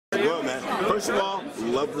man. First of all,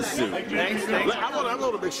 love the suit. Thanks. I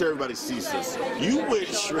want to make sure everybody sees this. You went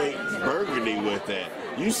straight burgundy with it.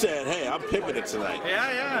 You said, hey, I'm pimping it tonight.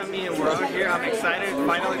 Yeah. I mean, we're out here. I'm excited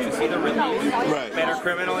finally to see the release. Right. Better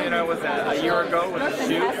Criminal, you know, was a year ago with the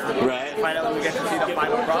shoot. Right. Finally, we get to see the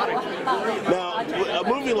final product. Now, a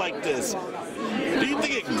movie like this, do you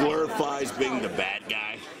think it glorifies being the bad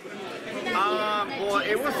guy? Well,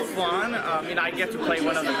 it was fun. I get to play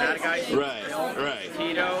one of the bad guys. Right.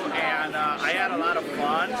 Tito, and I had a lot of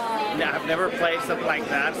fun. I've never played something like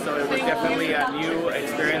that, so it was definitely a new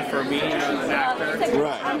experience for me as an actor.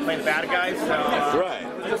 Right. Playing bad guys, so right.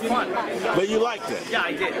 It was fun. But you liked it? Yeah,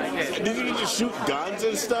 I did. Did you get to shoot guns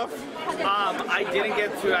and stuff? I didn't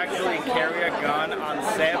get to actually carry a gun on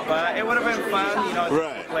set, but it would have been fun, you know,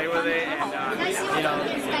 to play with it. And, you know,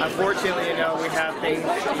 unfortunately, you know, we have things,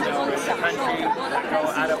 you know, in the country that go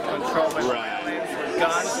out of control with violence, with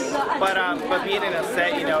guns. But being in a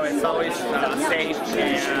set, you know, it's always safe,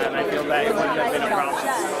 and I feel that it wouldn't have been a problem.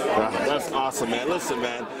 Wow, that's awesome, man. Listen,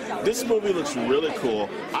 man, this movie looks really cool.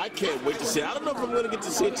 I can't wait to see it. I don't know if I'm going to get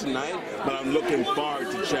to see it tonight, but I'm looking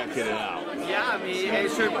forward to checking it out. Yeah, I mean,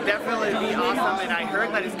 it should definitely be awesome, and I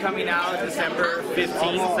heard that it's coming out December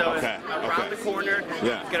 15th, so it's around the corner.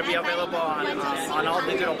 Yeah. It's going to be available on all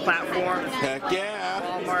digital platforms. Heck yeah.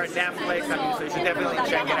 Walmart, Netflix, I mean, so you should definitely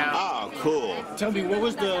check it out. Oh, cool. Tell me, what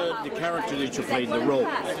was the character that you played, the role?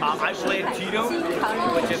 I played Tito,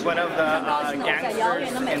 which is one of the gangsters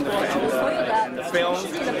in the film.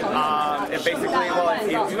 And basically, well,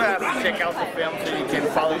 you have to check out the film so you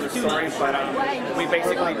can follow the story, but we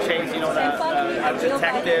basically chase, you know, a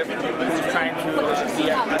detective who's trying to be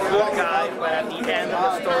a good guy, but at the end of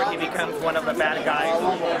the story, he becomes one of the bad guys.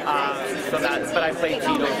 But I played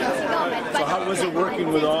Tito. So how was it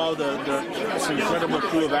working with all this incredible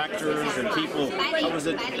crew of actors and people?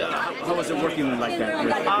 How was it working like that?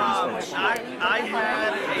 I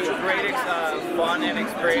had a great fun and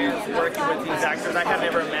experience working with these actors. I had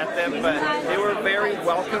never met them, but they were very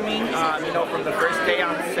welcoming. You know, from the first day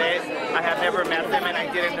on set, I had never met them, and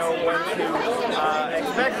I didn't know what to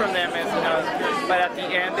expect from them. And, but at the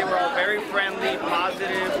end, they were all very friendly,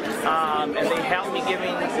 positive, and they helped me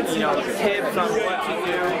giving, you know, tips on what to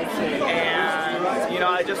do. And, you know,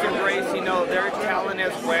 I just embraced, you know, their talent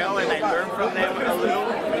as well, and I learned from them a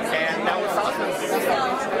little, and that was awesome.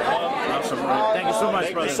 Awesome. Thank you so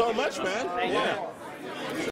much, brother. Thank you so much, man. Thank you.